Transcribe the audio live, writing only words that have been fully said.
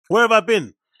Where have I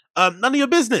been? None of your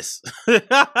business. Where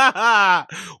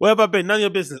have I been? None of your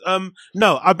business.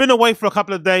 No, I've been away for a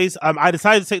couple of days. I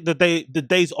decided to take the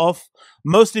days off,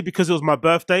 mostly because it was my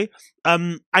birthday.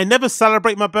 I never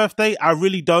celebrate my birthday. I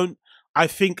really don't. I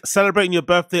think celebrating your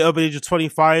birthday over the age of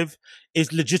 25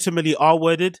 is legitimately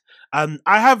R-worded. I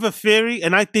have a theory,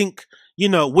 and I think,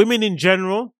 women in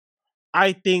general,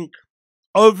 I think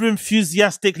over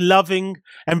enthusiastic, loving,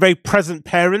 and very present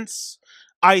parents.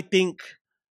 I think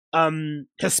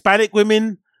Hispanic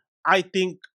women, I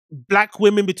think black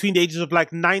women between the ages of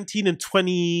like 19 and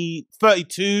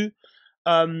 32.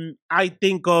 I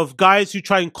think of guys who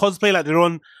try and cosplay like they're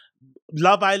on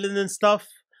Love Island and stuff.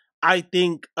 I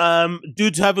think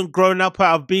dudes who haven't grown up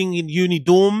out of being in uni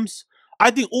dorms.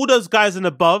 I think all those guys and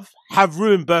above have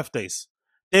ruined birthdays.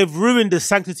 They've ruined the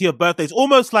sanctity of birthdays.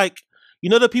 Almost like,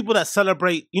 the people that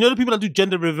celebrate, the people that do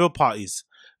gender reveal parties.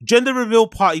 Gender reveal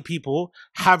party people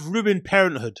have ruined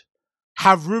parenthood,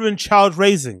 have ruined child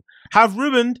raising, have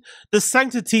ruined the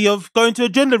sanctity of going to a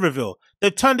gender reveal.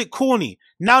 They've turned it corny.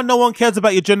 Now no one cares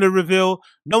about your gender reveal.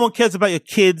 No one cares about your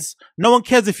kids. No one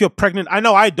cares if you're pregnant. I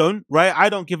know I don't, right? I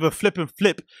don't give a flip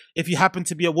if you happen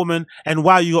to be a woman and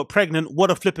wow, you got pregnant. What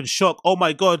a flipping shock. Oh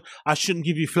my God, I shouldn't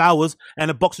give you flowers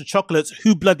and a box of chocolates.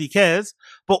 Who bloody cares?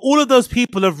 But all of those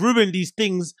people have ruined these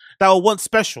things that were once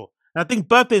special. And I think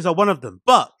birthdays are one of them.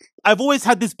 But I've always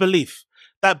had this belief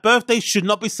that birthdays should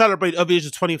not be celebrated over the age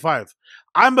of 25.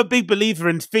 I'm a big believer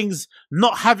in things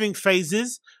not having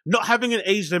phases, not having an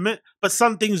age limit, but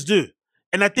some things do.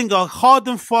 And I think a hard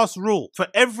and fast rule for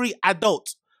every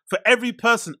adult, for every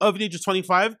person over the age of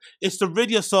 25, is to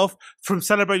rid yourself from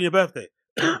celebrating your birthday.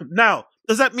 Now,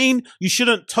 does that mean you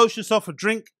shouldn't toast yourself a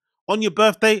drink on your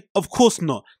birthday? Of course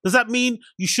not. Does that mean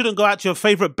you shouldn't go out to your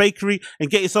favorite bakery and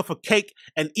get yourself a cake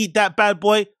and eat that bad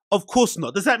boy? Of course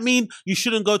not. Does that mean you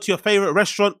shouldn't go to your favorite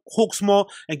restaurant, Hawksmoor,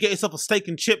 and get yourself a steak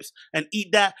and chips and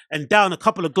eat that and down a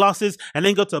couple of glasses and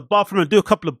then go to a bathroom and do a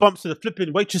couple of bumps to the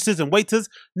flipping waitresses and waiters?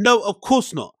 No, of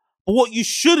course not. But what you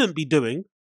shouldn't be doing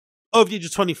over the age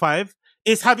of 25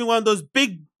 is having one of those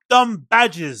big dumb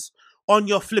badges on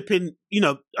your flipping,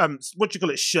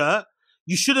 shirt.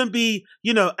 You shouldn't be,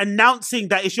 announcing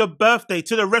that it's your birthday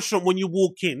to the restaurant when you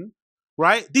walk in,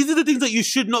 right? These are the things that you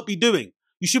should not be doing.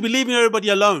 You should be leaving everybody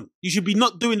alone. You should be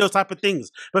not doing those type of things.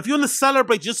 But if you want to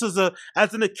celebrate just as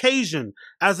an occasion,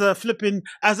 as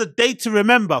a day to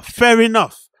remember, fair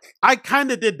enough. I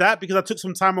kind of did that because I took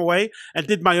some time away and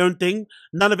did my own thing.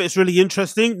 None of it's really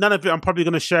interesting. None of it I'm probably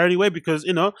going to share anyway because,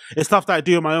 it's stuff that I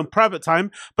do in my own private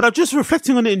time. But I'm just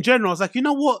reflecting on it in general. I was like, you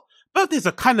know what? Birthdays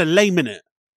are kind of lame, innit?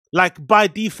 Like by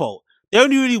default. They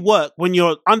only really work when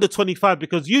you're under 25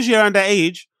 because usually around that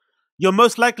age, you're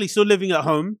most likely still living at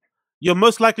home. You're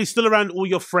most likely still around all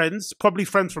your friends, probably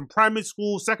friends from primary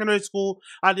school, secondary school,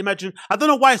 I'd imagine. I don't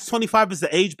know why it's 25 is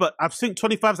the age, but I think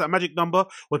 25 is that magic number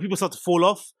where people start to fall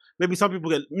off. Maybe some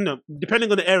people get, depending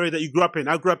on the area that you grew up in.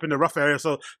 I grew up in a rough area,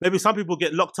 so maybe some people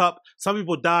get locked up, some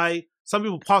people die, some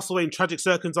people pass away in tragic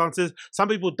circumstances, some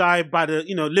people die by the,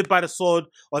 live by the sword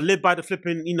or live by the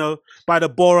flipping, by the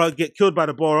Bora, get killed by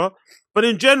the Bora. But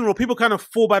in general, people kind of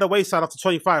fall by the wayside after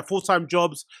 25, full-time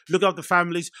jobs, look after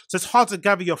families. So it's hard to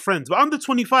gather your friends. But under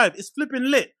 25, it's flipping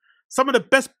lit. Some of the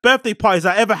best birthday parties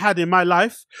I ever had in my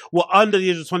life were under the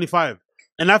age of 25.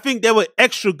 And I think they were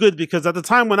extra good because at the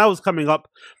time when I was coming up,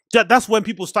 that's when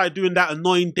people started doing that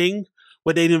annoying thing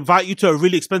where they'd invite you to a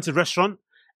really expensive restaurant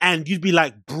and you'd be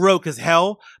like broke as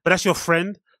hell, but that's your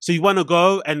friend. So you want to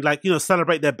go and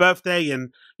celebrate their birthday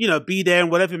and, be there and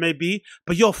whatever it may be.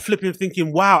 But you're flipping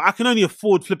thinking, wow, I can only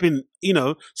afford flipping,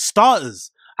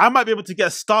 starters. I might be able to get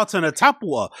a starter and a tap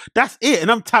water. That's it.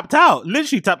 And I'm tapped out,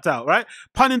 literally tapped out, right?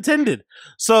 Pun intended.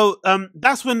 So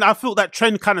that's when I felt that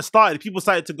trend kind of started. People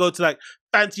started to go to like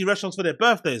fancy restaurants for their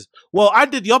birthdays. Well, I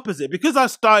did the opposite because I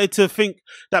started to think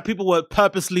that people were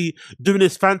purposely doing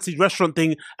this fancy restaurant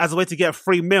thing as a way to get a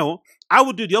free meal. I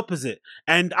would do the opposite.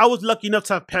 And I was lucky enough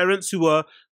to have parents who were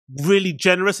really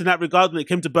generous in that regard when it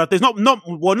came to birthdays. Not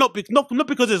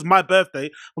because it's my birthday,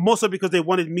 but more so because they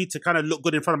wanted me to kind of look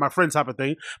good in front of my friends type of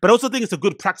thing. But I also think it's a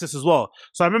good practice as well.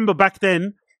 So I remember back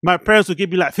then, my parents would give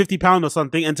me like £50 or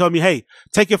something and tell me, hey,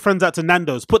 take your friends out to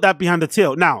Nando's, put that behind the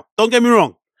till. Now, don't get me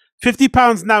wrong.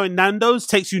 £50 now in Nando's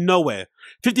takes you nowhere.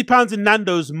 £50 in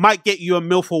Nando's might get you a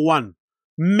meal for one.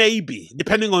 Maybe,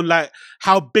 depending on like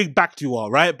how big backed you are,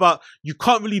 right? But you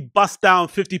can't really bust down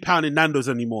 £50 in Nando's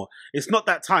anymore. It's not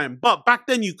that time. But back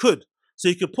then you could. So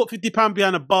you could put £50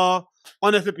 behind a bar,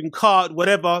 on a flipping card,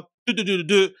 whatever,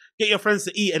 get your friends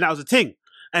to eat, and that was a thing.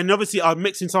 And obviously I was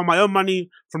mixing some of my own money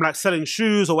from like selling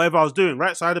shoes or whatever I was doing,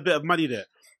 right? So I had a bit of money there.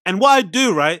 And what I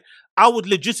do, right, I would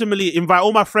legitimately invite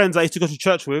all my friends I used to go to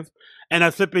church with, and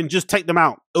I'd flip and just take them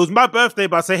out. It was my birthday,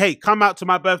 but I'd say, hey, come out to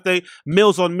my birthday,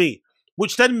 meals on me.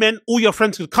 Which then meant all your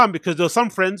friends could come, because there were some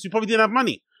friends who probably didn't have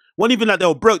money. Weren't even like they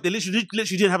were broke. They literally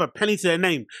didn't have a penny to their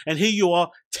name. And here you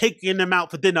are taking them out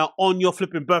for dinner on your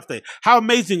flipping birthday. How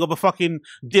amazing of a fucking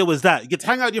deal was that? You get to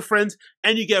hang out with your friends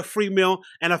and you get a free meal.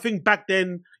 And I think back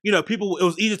then, you know, it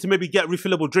was easier to maybe get a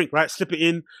refillable drink, right? Slip it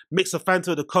in, mix a Fanta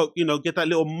with a Coke, you know, get that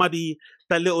little muddy,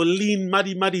 that little lean,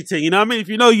 muddy thing. You know what I mean? If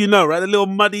you know, you know, right? The little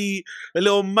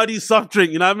muddy soft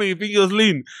drink, you know what I mean? You think it was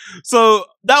lean. So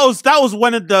that was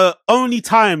one of the only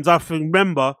times I can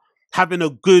remember having a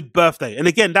good birthday. And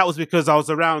again, that was because I was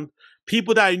around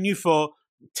people that I knew for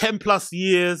 10 plus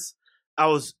years.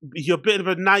 You're a bit of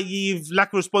a naive,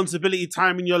 lack of responsibility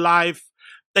time in your life.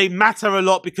 They matter a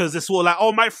lot because it's all like,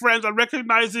 oh, my friends are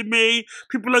recognizing me.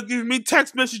 People are giving me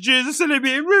text messages. They're sending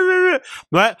me, right?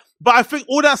 But I think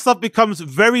all that stuff becomes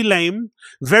very lame,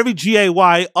 very GAY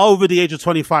over the age of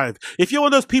 25. If you're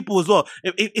one of those people as well,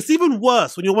 it's even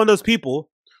worse when you're one of those people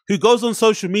who goes on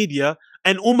social media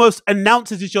and almost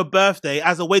announces it's your birthday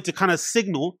as a way to kind of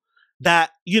signal that,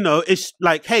 you know, it's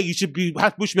like, hey, you should be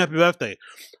wish me happy birthday.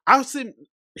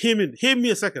 Hear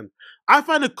me a second. I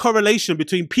find a correlation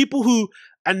between people who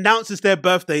announces their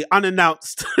birthday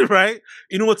unannounced, right,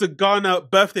 in order to garner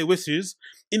birthday wishes,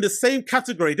 in the same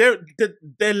category.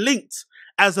 They're linked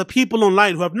as a people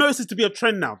online who have noticed this to be a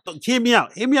trend now. Hear me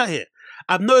out here.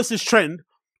 I've noticed this trend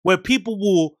where people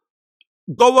will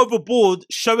go overboard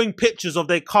showing pictures of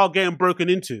their car getting broken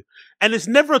into. And it's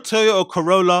never a Toyota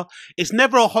Corolla. It's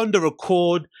never a Honda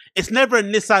Accord. It's never a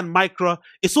Nissan Micra.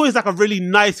 It's always like a really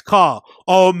nice car.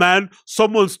 Oh man,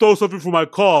 someone stole something from my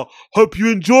car. Hope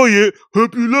you enjoy it.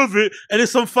 Hope you love it. And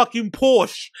it's some fucking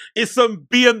Porsche. It's some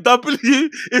BMW.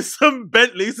 It's some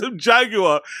Bentley, some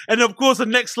Jaguar. And of course, the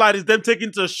next slide is them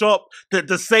taking to a shop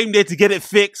the same day to get it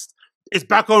fixed. It's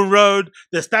back on road.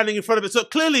 They're standing in front of it. So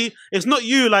clearly, it's not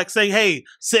you like saying, hey,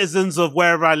 citizens of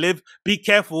wherever I live, be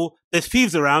careful. There's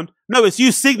thieves around. No, it's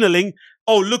you signaling,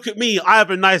 oh, look at me. I have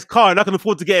a nice car and I can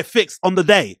afford to get it fixed on the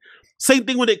day. Same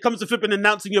thing when it comes to flipping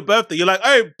announcing your birthday. You're like,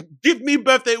 hey, give me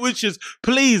birthday wishes,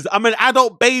 please. I'm an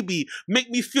adult baby. Make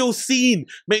me feel seen.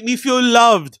 Make me feel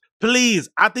loved. Please.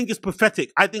 I think it's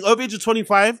pathetic. I think over age of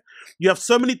 25, you have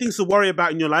so many things to worry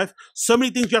about in your life. So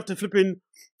many things you have to flip in,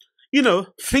 you know,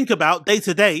 think about day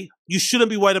to day. You shouldn't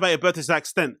be worried about your birthday to that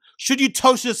extent. Should you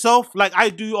toast yourself like I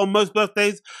do on most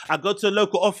birthdays? I go to a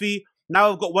local offie.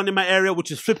 Now I've got one in my area,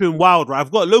 which is flipping wild, right?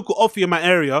 I've got a local offie in my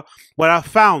area where I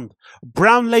found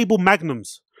brown label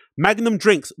Magnums, Magnum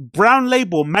drinks, brown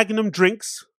label Magnum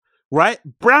drinks, right?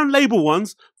 Brown label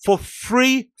ones for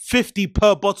 $3.50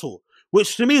 per bottle,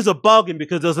 which to me is a bargain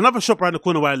because there's another shop around the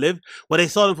corner where I live where they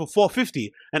sell them for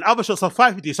 $4.50 and other shops are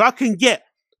 $5.50. So I can get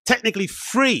technically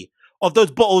 3 of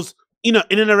those bottles, you know,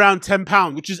 in and around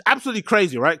 £10, which is absolutely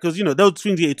crazy, right? Because, you know, those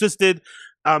things get twisted.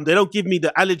 They don't give me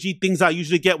the allergy things I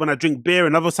usually get when I drink beer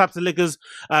and other types of liquors.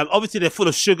 Obviously, they're full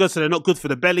of sugar, so they're not good for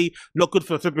the belly, not good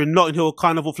for flipping Notting Hill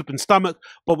Carnival flipping stomach,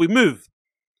 but we move.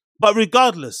 But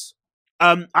regardless,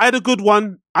 I had a good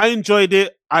one. I enjoyed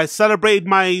it. I celebrated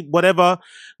my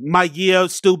year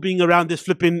still being around this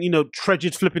flipping, you know,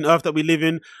 treasured flipping earth that we live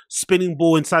in, spinning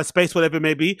ball inside space, whatever it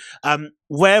may be.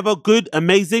 Wherever, good,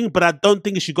 amazing, but I don't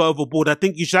think you should go overboard. I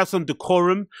think you should have some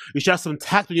decorum. You should have some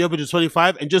tact when you're over to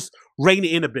 25 and just rein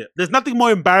it in a bit. There's nothing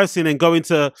more embarrassing than going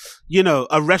to, you know,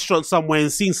 a restaurant somewhere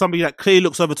and seeing somebody that clearly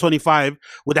looks over 25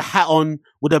 with a hat on,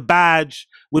 with a badge,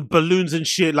 with balloons and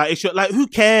shit. Like, it's like, who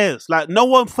cares? Like, no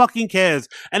one fucking cares.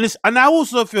 And I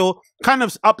also feel kind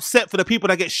of upset for the people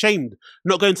that get shamed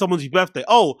not going to someone's birthday.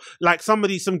 Oh, like some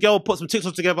girl put some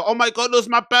TikToks together. Oh my God, it was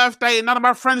my birthday and none of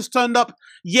my friends turned up.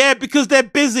 Yeah, because they're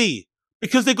busy.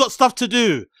 Because they got stuff to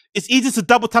do. It's easy to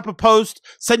double tap a post,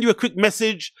 send you a quick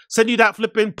message, send you that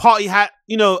flipping party hat,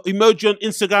 you know, emoji on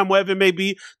Instagram, whatever it may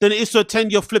be, than it is to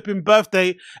attend your flipping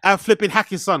birthday at flipping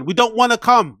Hackinson. We don't want to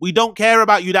come. We don't care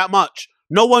about you that much.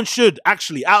 No one should,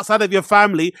 actually, outside of your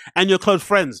family and your close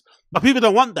friends. But people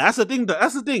don't want that. That's the thing.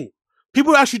 That's the thing.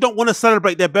 People actually don't want to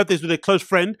celebrate their birthdays with their close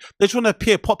friend. They just want to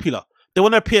appear popular. They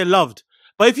want to appear loved.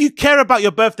 But if you care about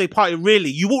your birthday party,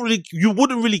 really, you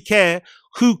wouldn't really care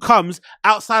who comes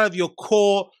outside of your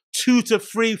core 2 to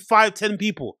 3, 5, 10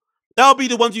 people. That'll be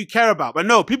the ones you care about. But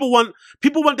no, people want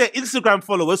their Instagram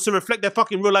followers to reflect their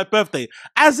fucking real life birthday.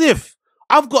 As if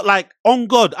I've got like, on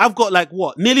God, I've got like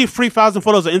what? Nearly 3,000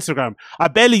 followers on Instagram. I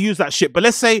barely use that shit. But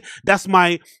let's say that's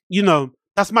my, you know,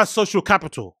 that's my social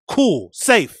capital. Cool,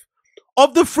 safe.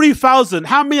 Of the 3,000,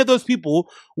 how many of those people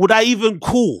would I even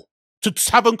call to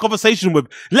have a conversation with,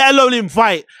 let alone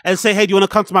invite and say, hey, do you want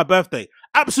to come to my birthday?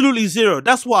 Absolutely zero.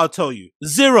 That's what I'll tell you.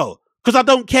 Zero. Because I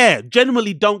don't care.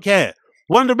 Genuinely don't care.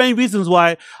 One of the main reasons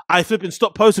why I flipping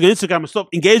stopped posting on Instagram and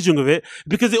stopped engaging with it,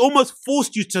 because it almost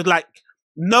forced you to like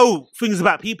know things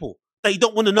about people that you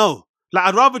don't want to know. Like,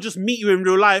 I'd rather just meet you in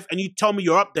real life and you tell me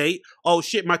your update. Oh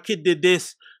shit, my kid did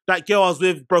this. That girl I was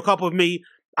with broke up with me.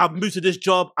 I've moved to this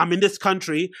job. I'm in this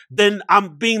country. Then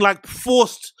I'm being like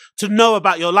forced to know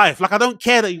about your life. Like, I don't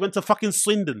care that you went to fucking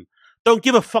Swindon. Don't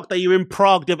give a fuck that you're in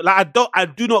Prague. Like, I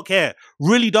do not care.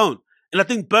 Really don't. And I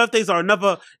think birthdays are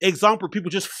another example of people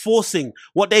just forcing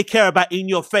what they care about in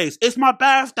your face. It's my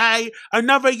birthday.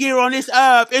 Another year on this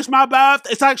earth. It's my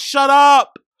birthday. It's like, shut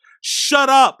up. Shut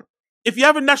up. If you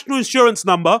have a national insurance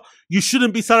number, you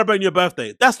shouldn't be celebrating your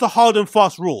birthday. That's the hard and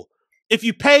fast rule. If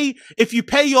you pay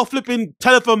your flipping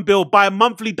telephone bill by a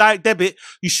monthly direct debit,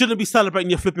 you shouldn't be celebrating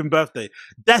your flipping birthday.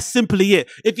 That's simply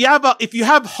it. If you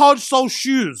have hard sole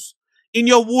shoes in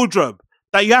your wardrobe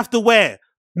that you have to wear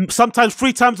sometimes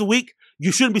 3 times a week,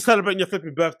 you shouldn't be celebrating your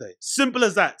flipping birthday. Simple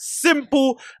as that.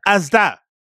 Simple as that.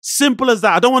 Simple as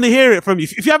that. I don't want to hear it from you.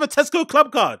 If you have a Tesco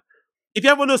Club card, if you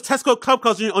have one of those Tesco Club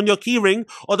cards on your keyring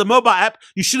or the mobile app,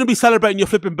 you shouldn't be celebrating your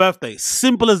flipping birthday.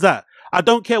 Simple as that. I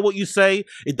don't care what you say.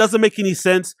 It doesn't make any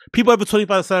sense. People over 25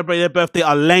 that celebrate their birthday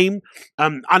are lame,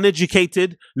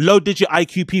 uneducated, low-digit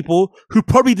IQ people who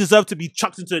probably deserve to be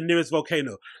chucked into the nearest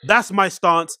volcano. That's my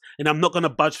stance, and I'm not going to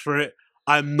budge for it.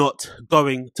 I'm not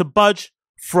going to budge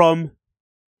from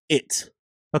it.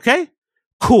 Okay?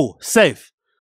 Cool. Safe.